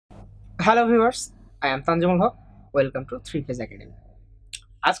Hello viewers, I am Tanjimul Haque. Welcome to three phase academy.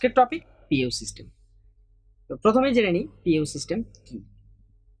 আজকের topic PU system. তো প্রথমেই জেনে নিই পিইউ সিস্টেম কি।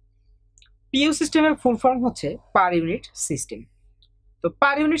 পিইউ সিস্টেমের ফুল ফর্ম হচ্ছে পার ইউনিট সিস্টেম। তো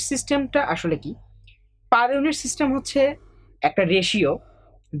পার ইউনিট সিস্টেমটা আসলে কি? পার ইউনিট সিস্টেম হচ্ছে একটা রেশিও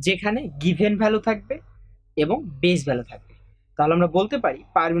যেখানে গিভেন ভ্যালু থাকবে এবং বেস ভ্যালু থাকবে। তাহলে আমরা বলতে পারি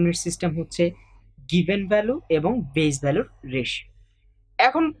পার ইউনিট সিস্টেম হচ্ছে গিভেন ভ্যালু এবং বেস ভ্যালুর রেশিও।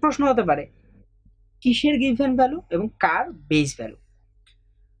 এখন প্রশ্ন হতে পারে কিসের গিভেন ভ্যালু এবং কার বেস ভ্যালু?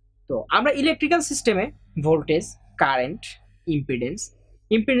 তো আমরা ইলেকট্রিক্যাল সিস্টেমে ভোল্টেজ, কারেন্ট, ইম্পিডেন্স,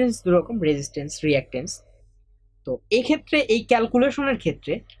 ইম্পিডেন্স দু রকম, রেজিস্ট্যান্স, রিঅ্যাক্ট্যান্স। তো এই ক্ষেত্রে এই ক্যালকুলেশনের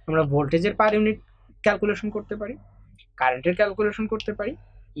ক্ষেত্রে আমরা ভোল্টেজের পার ইউনিট ক্যালকুলেশন করতে পারি, কারেন্টের ক্যালকুলেশন করতে পারি,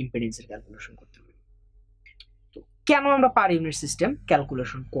 ইম্পিডেন্সের ক্যালকুলেশন করতে পারি। তো কেন আমরা পার ইউনিট সিস্টেম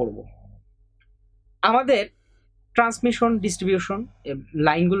ক্যালকুলেশন করব? আমাদের ট্রান্সমিশন ডিস্ট্রিবিউশন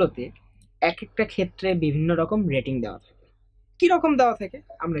লাইনগুলোতে এক একটা ক্ষেত্রে বিভিন্ন রকম রেটিং দেওয়া থাকে। কি রকম দেওয়া থাকে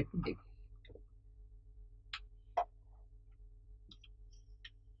আমরা একটু দেখব।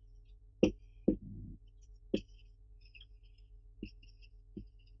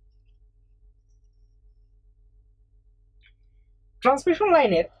 ট্রান্সমিশন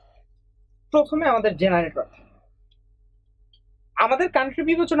লাইনের প্রথমে আমাদের জেনারেটর। আমাদের কান্ট্রি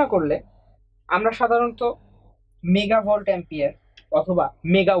বিবেচনা করলে আমরা সাধারণত মেগা ভোল্ট অ্যাম্পিয়ার অথবা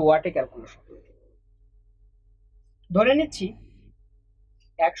মেগা ওয়াটে ক্যালকুলেশন করি। ধরে নিচ্ছি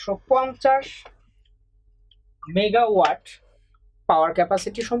 150 মেগাওয়াট পাওয়ার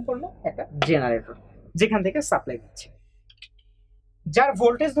ক্যাপাসিটি সম্পন্ন একটা জেনারেটর যেখান থেকে সাপ্লাই দিচ্ছে, যার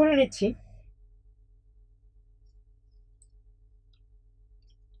ভোল্টেজ ধরে নিচ্ছি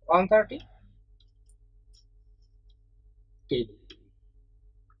 130 কেভি।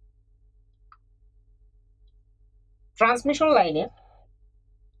 ট্রান্সমিশন লাইনে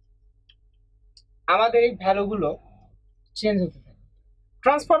আমাদের এই ভ্যালুগুলো চেঞ্জ হতে থাকে।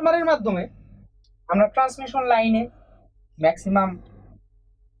 ট্রান্সফরমারের মাধ্যমে আমরা ট্রান্সমিশন লাইনে ম্যাক্সিমাম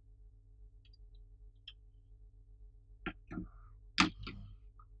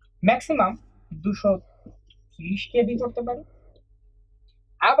ম্যাক্সিমাম 230 কেভি করতে পারি।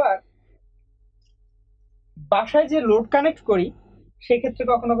 আবার বাসায় যে লোড কানেক্ট করি সেক্ষেত্রে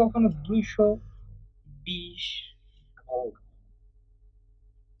কখনো কখনো 220 ভোল্ট।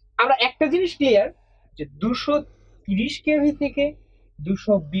 আমরা একটা জিনিস ক্লিয়ার যে 230 কেভি থেকে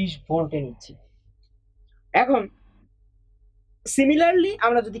 220 ভোল্টে নিচ্ছি। এখন সিমিলারলি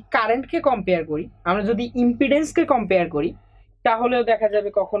আমরা যদি কারেন্টকে কম্পেয়ার করি, আমরা যদি ইম্পিডেন্সকে কম্পেয়ার করি, তাহলেও দেখা যাবে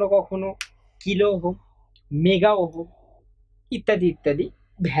কখনো কখনো কিলো ওহম, মেগা ওহম ইত্যাদি ইত্যাদি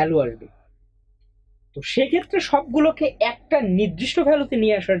ভ্যালু আসবে। তো সেক্ষেত্রে সবগুলোকে একটা নির্দিষ্ট ভ্যালুতে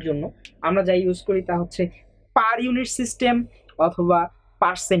নিয়ে আসার জন্য আমরা যা ইউজ করি তা হচ্ছে পার ইউনিট সিস্টেম অথবা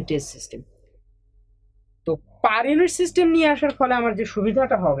পার্সেন্টেজ সিস্টেম। তো পার ইউনিট সিস্টেম নিয়ে আসার ফলে আমার যে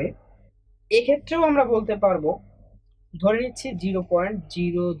সুবিধাটা হবে, এক্ষেত্রেও আমরা বলতে পারবো, ধরে নিচ্ছি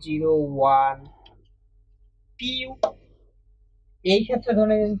 0.001 পিইউ, এই ক্ষেত্রে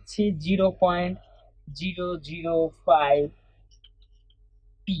ধরে নিচ্ছি 0.005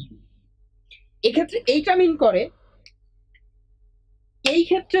 পিইউ। এক্ষেত্রে এইটা মিন করে এই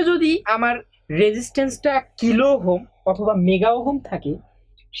ক্ষেত্রে যদি আমার রেজিস্ট্যান্সটা কিলো ওহম অথবা মেগা ওহম থাকে,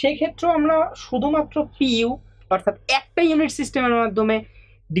 সেই ক্ষেত্রে আমরা শুধুমাত্র পিইউ অর্থাৎ একটা ইউনিট সিস্টেমের মাধ্যমে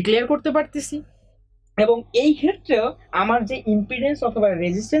ডিক্লেয়ার করতে পারতেছি, এবং এই ক্ষেত্রেও আমার যে ইম্পিডেন্স অথবা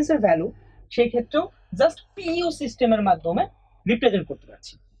রেজিস্ট্যান্সের ভ্যালু সেই ক্ষেত্রেও জাস্ট পিইউ সিস্টেমের মাধ্যমে রিপ্রেজেন্ট করতে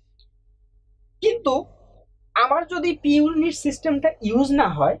পারছি। কিন্তু আমার যদি পিইউ ইউনিট সিস্টেমটা ইউজ না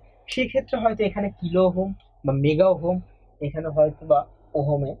হয়, সেক্ষেত্রে হয়তো এখানে কিলো ওহম বা মেগা ওহম, এখানে হয়তো বা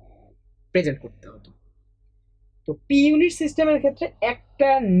ওহমে প্রেজেন্ট করতে হতো। তো পি ইউনিট সিস্টেমের ক্ষেত্রে একটা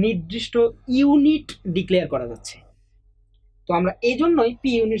নির্দিষ্ট ইউনিট ডিক্লেয়ার করা যাচ্ছে। তো আমরা এই জন্যই পি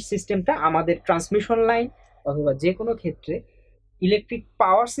ইউনিট সিস্টেমটা আমাদের ট্রান্সমিশন লাইন অথবা যে কোনো ক্ষেত্রে ইলেকট্রিক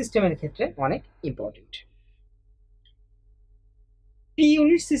পাওয়ার সিস্টেমের ক্ষেত্রে অনেক ইম্পর্টেন্ট। পি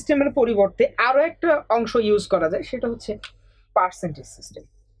ইউনিট সিস্টেমের পরিবর্তে আরো একটা অংশ ইউজ করা যায়, সেটা হচ্ছে পার্সেন্টেজ সিস্টেম।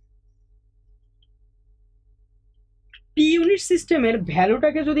 পি ইউনিট সিস্টেমের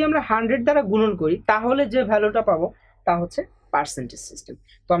ভ্যালুটাকে যদি আমরা 100 দ্বারা গুণন করি তাহলে যে ভ্যালুটা পাবো তা হচ্ছে পার্সেন্টেজ সিস্টেম।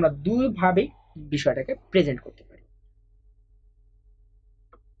 তো আমরা দুই ভাবেই বিষয়টাকে প্রেজেন্ট করতে পারি।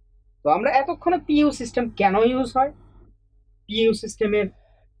 তো আমরা এতক্ষণে পিইউ সিস্টেম কেন ইউজ হয়, পিইউ সিস্টেমের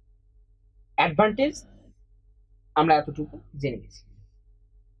অ্যাডভান্টেজ আমরা এতটুকু জেনে গেছি।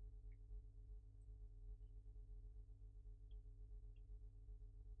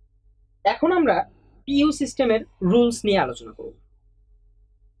 এখন আমরা পিইউ সিস্টেমের রুলস নিয়ে আলোচনা করব।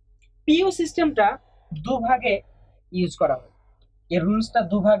 পিইউ সিস্টেমটা দুভাগে ইউজ করা হয়। এর রুলসটা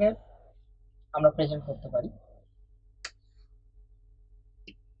দুভাগে। আমরা প্রেজেন্ট করতে পারি।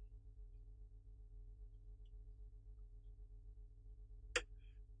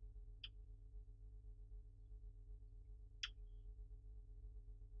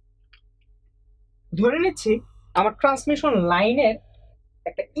 ধরে নিচ্ছি আমার ট্রান্সমিশন লাইনের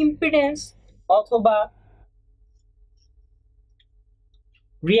একটা ইম্পিডেন্স অথবা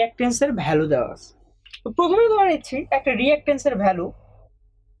রিঅ্যাক্টেন্সের ভ্যালু দেওয়া আছে। তো প্রথমে ধরে নিচ্ছি একটা রিঅ্যাক্টেন্সের ভ্যালু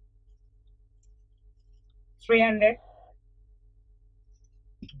 300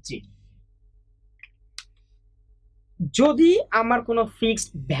 জি। যদি আমার কোনো ফিক্সড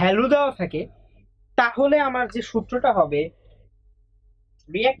ভ্যালু দেওয়া থাকে তাহলে আমার যে সূত্রটা হবে,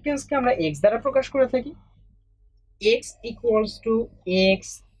 রিঅ্যাক্টেন্সকে আমরা x দ্বারা প্রকাশ করে থাকি। x equals to x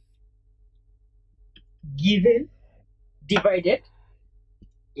given divided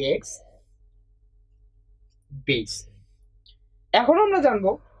x base. এখন আমরা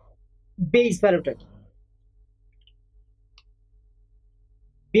জানবো বেস ভ্যালুটা কি।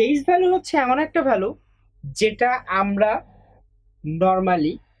 বেস ভ্যালু হচ্ছে এমন একটা ভ্যালু যেটা আমরা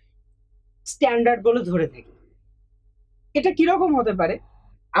নর্মালি স্ট্যান্ডার্ড বলে ধরে থাকি। এটা কিরকম হতে পারে,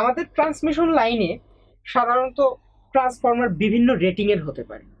 আমাদের ট্রান্সমিশন লাইনে সাধারণত ট্রান্সফরমার বিভিন্ন রেটিং এর হতে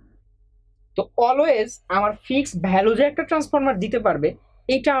পারে। তো অলওয়েজ আমার ফিক্সড ভ্যালু যে একটা ট্রান্সফরমার দিতে পারবে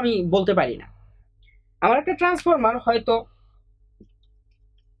এটা আমি বলতে পারি না। আমার একটা ট্রান্সফরমার হয়তো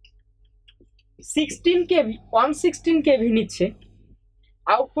 16 কেভি 116 কেভি নিচ্ছে,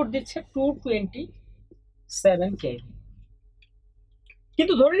 আউটপুট দিচ্ছে 227 কেভি,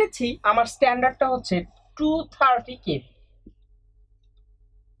 কিন্তু ধরে নিচ্ছি আমার স্ট্যান্ডার্ডটা হচ্ছে 230 কেভি।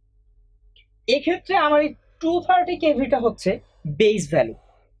 এক্ষেত্রে আমার এই 230 কেভিটা হচ্ছে বেস ভ্যালু,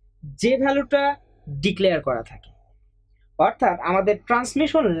 যে ভ্যালুটা ডিক্লেয়ার করা থাকে। অর্থাৎ আমাদের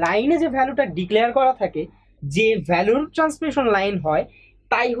ট্রান্সমিশন লাইনে যে ভ্যালুটা ডিক্লেয়ার করা থাকে, যে ভ্যালুর ট্রান্সমিশন লাইন হয়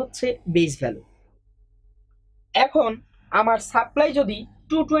তাই হচ্ছে বেস ভ্যালু। এখন আমার সাপ্লাই যদি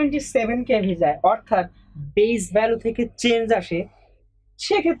 227 কেভি যায়, অর্থাৎ বেস ভ্যালু থেকে চেঞ্জ আসে,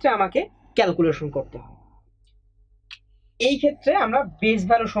 সেক্ষেত্রে আমাকে ক্যালকুলেশন করতে হয়। এই ক্ষেত্রে আমরা বেস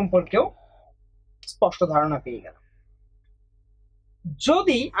ভ্যালু সম্পর্কেও স্পষ্ট ধারণা পেয়ে গেলাম।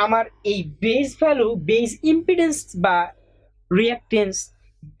 যদি আমার এই বেস ভ্যালু, বেস ইম্পিডেন্স বা রিঅ্যাক্টেন্স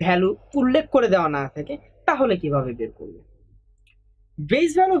ভ্যালু উল্লেখ করে দেওয়া না থাকে তাহলে কিভাবে বের করব? বেস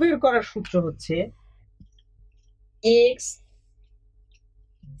ভ্যালু বের করার সূত্র হচ্ছে x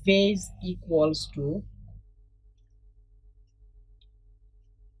base equals to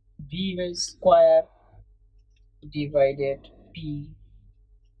v square divided p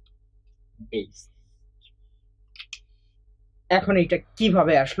base। এখন এটা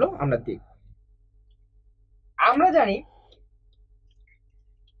কিভাবে আসলো আমরা দেখব। আমরা জানি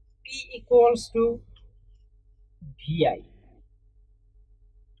p equals to vi,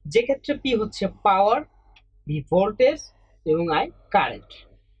 যে ক্ষেত্রে p হচ্ছে পাওয়ার, v ভোল্টেজ এবং i কারেন্ট।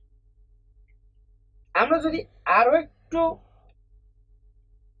 আমরা যদি আরো একটু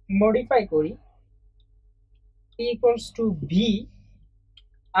মডিফাই করি, p equals to v,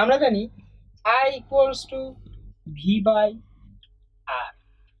 আমরা জানি i equals to v by r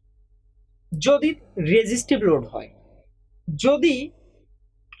যদি রেজিস্টিভ লোড হয়। যদি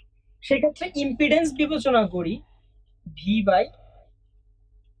সেক্ষেত্রে ইম্পিডেন্স বিবেচনা করি v by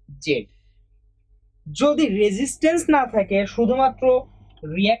z। যদি রেজিস্ট্যান্স না থাকে, শুধুমাত্র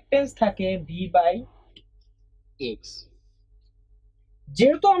রিঅ্যাক্ট্যান্স থাকে v by x।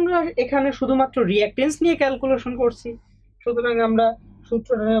 যেহেতু আমরা এখানে শুধুমাত্র রিঅ্যাক্ট্যান্স নিয়ে ক্যালকুলেশন করছি, সুতরাং আমরা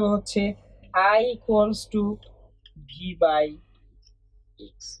সূত্রটা নেব হচ্ছে i equals to v by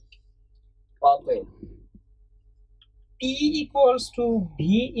x। অতএব p equals to v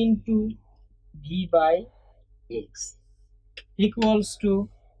into v by x equals to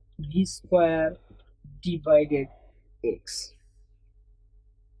v square divided x।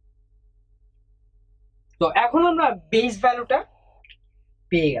 তো এখন আমরা বেস ভ্যালুটা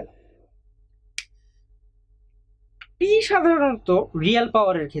পেয়ে গেলাম। p সাধারণত রিয়েল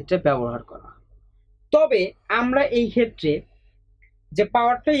পাওয়ারের ক্ষেত্রে ব্যবহার করা হয়, তবে আমরা এই ক্ষেত্রে যে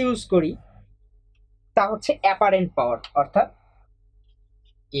পাওয়ারটা ইউজ করি তা হচ্ছে অ্যাপারেন্ট পাওয়ার, অর্থাৎ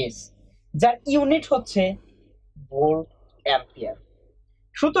এস, যার ইউনিট হচ্ছে ভোল্ট অ্যাম্পিয়ার।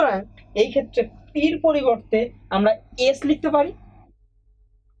 সুতরাং এই ক্ষেত্রে পির পরিবর্তে আমরা এস লিখতে পারি।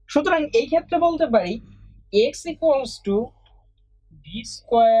 সুতরাং এই ক্ষেত্রে বলতে পারি x equals to V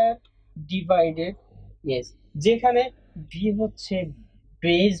square divided S, যেখানে ভি হচ্ছে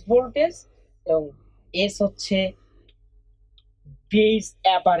বেস ভোল্টেজ এবং এস হচ্ছে বেস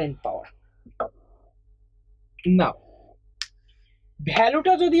অ্যাপারেন্ট পাওয়ার। নাও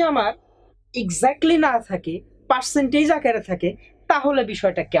ভ্যালুটা যদি আমার এক্স্যাক্টলি না থাকে, পার্সেন্টেজ আকারে থাকে, তাহলে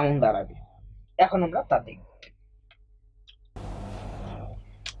বিষয়টা কেমন দাঁড়াবে? এখন আমরা তা দেখব।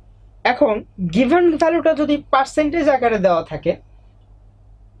 এখন গিভেন ভ্যালুটা যদি পার্সেন্টেজ আকারে দেওয়া থাকে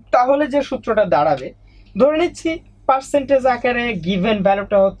তাহলে যে সূত্রটা দাঁড়াবে, ধরে নিচ্ছি পার্সেন্টেজ আকারে গিভেন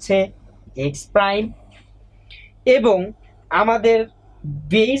ভ্যালুটা হচ্ছে এক্স প্রাইম এবং আমাদের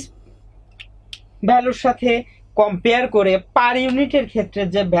বেস ভ্যালুর সাথে কম্পেয়ার করে পার ইউনিটের ক্ষেত্রে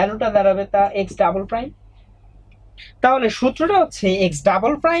যে ভ্যালুটা দাঁড়াবে তা এক্স ডাবল প্রাইম। তাহলে সূত্রটা হচ্ছে x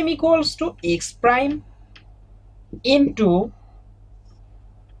double prime equals to x prime into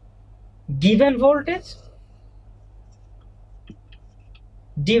given voltage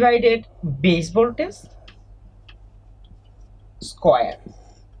divided base voltage square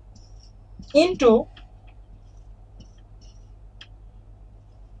into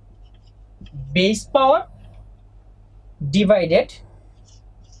base power divided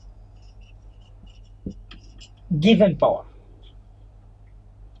given পাওয়ার।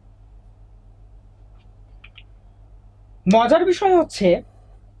 মজার বিষয় হচ্ছে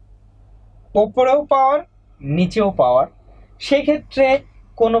ওপরেও পাওয়ার নিচেও পাওয়ার, সেক্ষেত্রে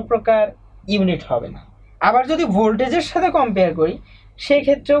কোনো প্রকার ইউনিট হবে না। আবার যদি ভোল্টেজের সাথে কম্পেয়ার করি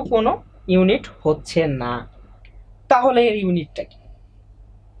সেক্ষেত্রেও কোনো ইউনিট হচ্ছে না। তাহলে এর ইউনিটটা কি?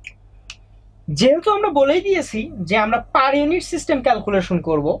 যেহেতু আমরা বলেই দিয়েছি যে আমরা পার ইউনিট সিস্টেম ক্যালকুলেশন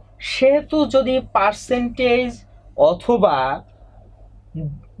করব, সেহেতু যদি পার্সেন্টেজ অথবা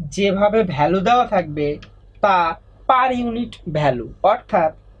যেভাবে ভ্যালু দেওয়া থাকবে তা পার ইউনিট ভ্যালু,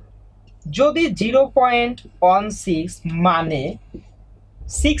 অর্থাৎ যদি 0.16 মানে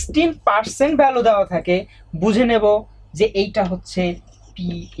 16% ভ্যালু দেওয়া থাকে, বুঝে নেব যে এইটা হচ্ছে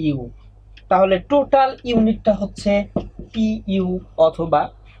পিইউ। তাহলে টোটাল ইউনিটটা হচ্ছে পিইউ অথবা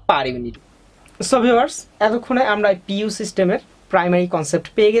পার ইউনিট। সো ভিউয়ার্স, এতক্ষণে আমরা পিইউ সিস্টেমের প্রাইমারি কনসেপ্ট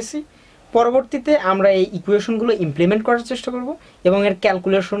পেয়ে গেছি। পরবর্তীতে আমরা এই ইকুয়েশনগুলো ইমপ্লিমেন্ট করার চেষ্টা করব এবং এর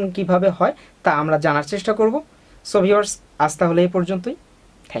ক্যালকুলেশন কিভাবে হয় তা আমরা জানার চেষ্টা করব। সো ভিউয়ার্স, আজ তাহলে এই পর্যন্তই।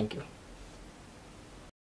 Thank you.